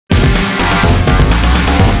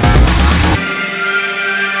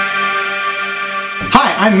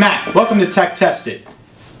I'm Matt. Welcome to Tech Tested.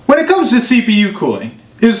 When it comes to CPU cooling,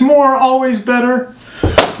 is more always better?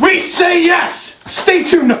 We say yes! Stay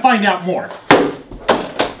tuned to find out more.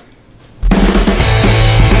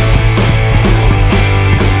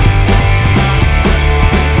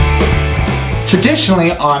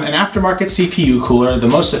 Traditionally, on an aftermarket CPU cooler, the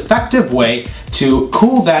most effective way to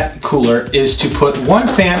cool that cooler is to put one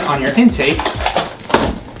fan on your intake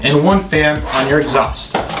and one fan on your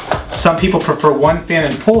exhaust. Some people prefer one fan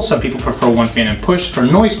and pull, some people prefer one fan and push for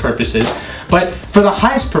noise purposes, but for the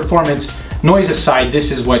highest performance, noise aside, this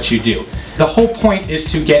is what you do. The whole point is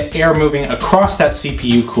to get air moving across that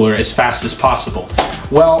CPU cooler as fast as possible.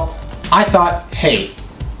 Well, I thought, hey,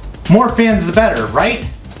 more fans the better, right?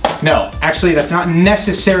 No, actually that's not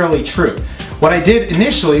necessarily true. What I did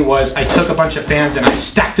initially was I took a bunch of fans and I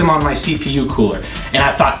stacked them on my CPU cooler, and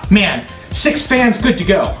I thought, man, 6 fans, good to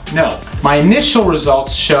go. No, my initial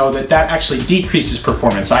results show that that actually decreases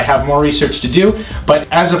performance. I have more research to do, but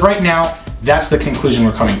as of right now, that's the conclusion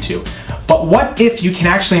we're coming to. But what if you can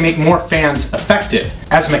actually make more fans effective?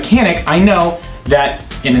 As a mechanic, I know that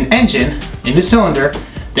in an engine, in the cylinder,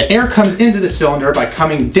 the air comes into the cylinder by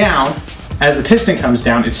coming down. As the piston comes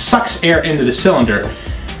down, it sucks air into the cylinder.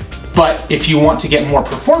 But if you want to get more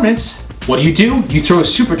performance, what do? You throw a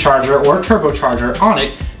supercharger or a turbocharger on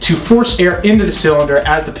it to force air into the cylinder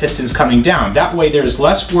as the piston's coming down. That way there's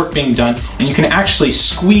less work being done and you can actually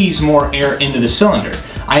squeeze more air into the cylinder.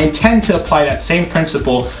 I intend to apply that same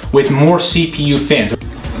principle with more CPU fans.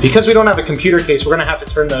 Because we don't have a computer case, we're gonna have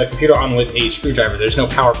to turn the computer on with a screwdriver. There's no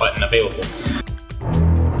power button available.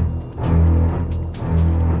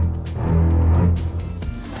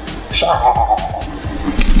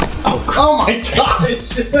 Oh my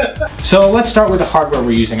gosh! So let's start with the hardware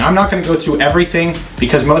we're using. I'm not going to go through everything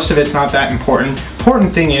because most of it's not that important.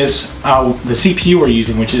 Important thing is the CPU we're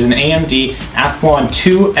using, which is an AMD Athlon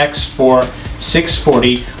 2X4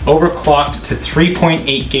 640 overclocked to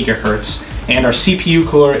 3.8 gigahertz, and our CPU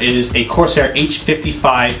cooler is a Corsair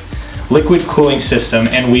H55 liquid cooling system,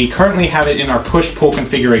 and we currently have it in our push-pull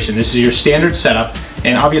configuration. This is your standard setup,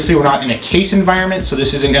 and obviously we're not in a case environment, so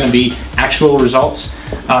this isn't going to be actual results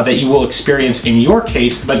that you will experience in your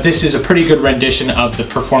case, but this is a pretty good rendition of the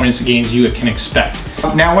performance gains you can expect.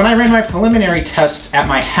 Now, when I ran my preliminary tests at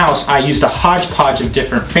my house, I used a hodgepodge of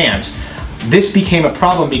different fans. This became a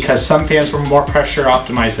problem because some fans were more pressure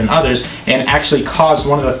optimized than others and actually caused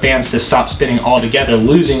one of the fans to stop spinning altogether,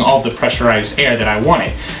 losing all the pressurized air that I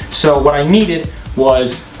wanted. So what I needed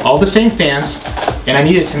was all the same fans, and I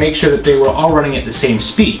needed to make sure that they were all running at the same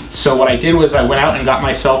speed. So what I did was I went out and got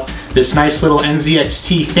myself this nice little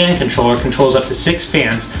Nzxt Fan Controller. Controls up to 6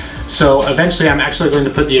 fans. So eventually I'm actually going to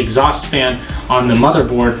put the exhaust fan on the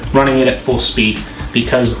motherboard, running it at full speed,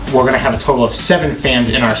 because we're going to have a total of 7 fans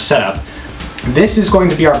in our setup. This is going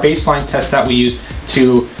to be our baseline test that we use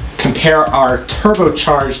to compare our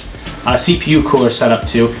turbocharged CPU cooler setup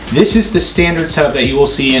to. This is the standard setup that you will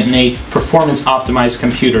see in a performance optimized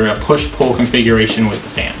computer, a push-pull configuration with the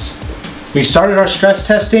fans. We've started our stress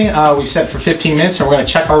testing. We've set for 15 minutes, and we're going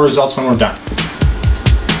to check our results when we're done.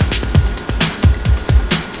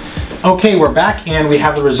 Okay, we're back and we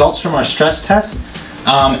have the results from our stress test.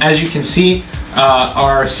 As you can see,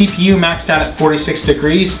 our CPU maxed out at 46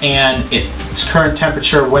 degrees, and its current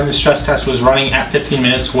temperature when the stress test was running at 15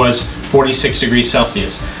 minutes was 46 degrees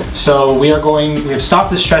Celsius. So we have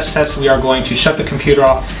stopped the stress test. We are going to shut the computer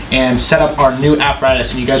off and set up our new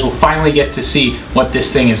apparatus, and you guys will finally get to see what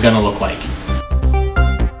this thing is going to look like.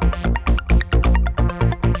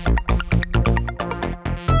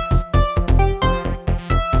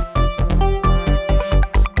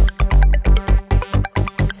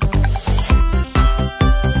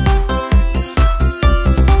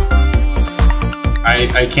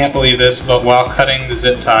 I can't believe this, but while cutting the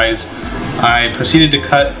zip ties, I proceeded to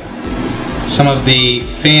cut some of the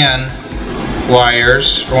fan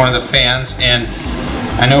wires for one of the fans, and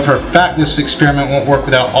I know for a fact this experiment won't work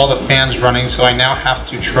without all the fans running, so I now have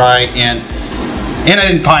to try and I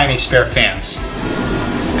didn't buy any spare fans,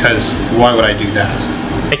 because why would I do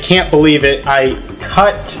that? I can't believe it. I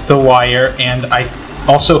cut the wire and I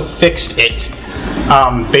also fixed it,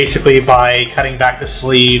 basically by cutting back the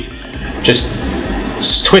sleeve, just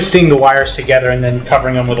twisting the wires together and then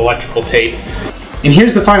covering them with electrical tape. And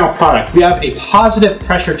here's the final product. We have a positive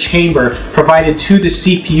pressure chamber provided to the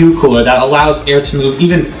CPU cooler that allows air to move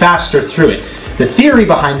even faster through it. The theory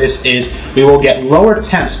behind this is we will get lower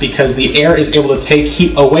temps because the air is able to take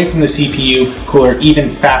heat away from the CPU cooler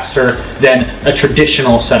even faster than a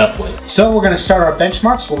traditional setup would. So we're going to start our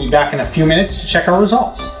benchmarks. We'll be back in a few minutes to check our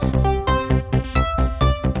results.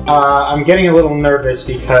 I'm getting a little nervous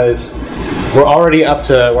because we're already up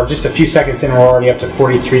to, or just a few seconds in, we're already up to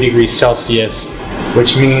 43 degrees Celsius,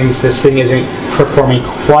 which means this thing isn't performing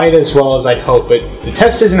quite as well as I'd hope. But the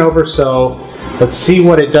test isn't over, so let's see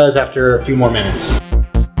what it does after a few more minutes.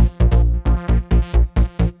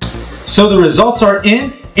 So the results are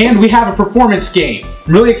in, and we have a performance gain.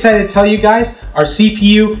 I'm really excited to tell you guys our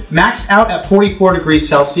CPU maxed out at 44 degrees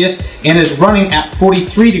Celsius and is running at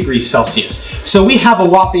 43 degrees Celsius. So we have a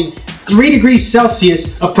whopping 3 degrees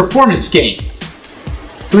Celsius of performance gain.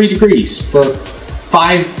 3 degrees for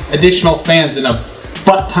 5 additional fans in a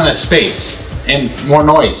butt ton of space and more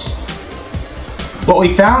noise. What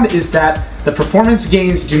we found is that the performance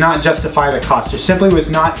gains do not justify the cost. There simply was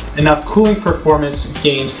not enough cooling performance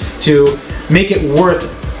gains to make it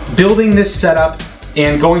worth building this setup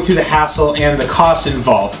and going through the hassle and the cost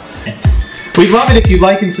involved. We'd love it if you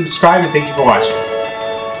like and subscribe, and thank you for watching.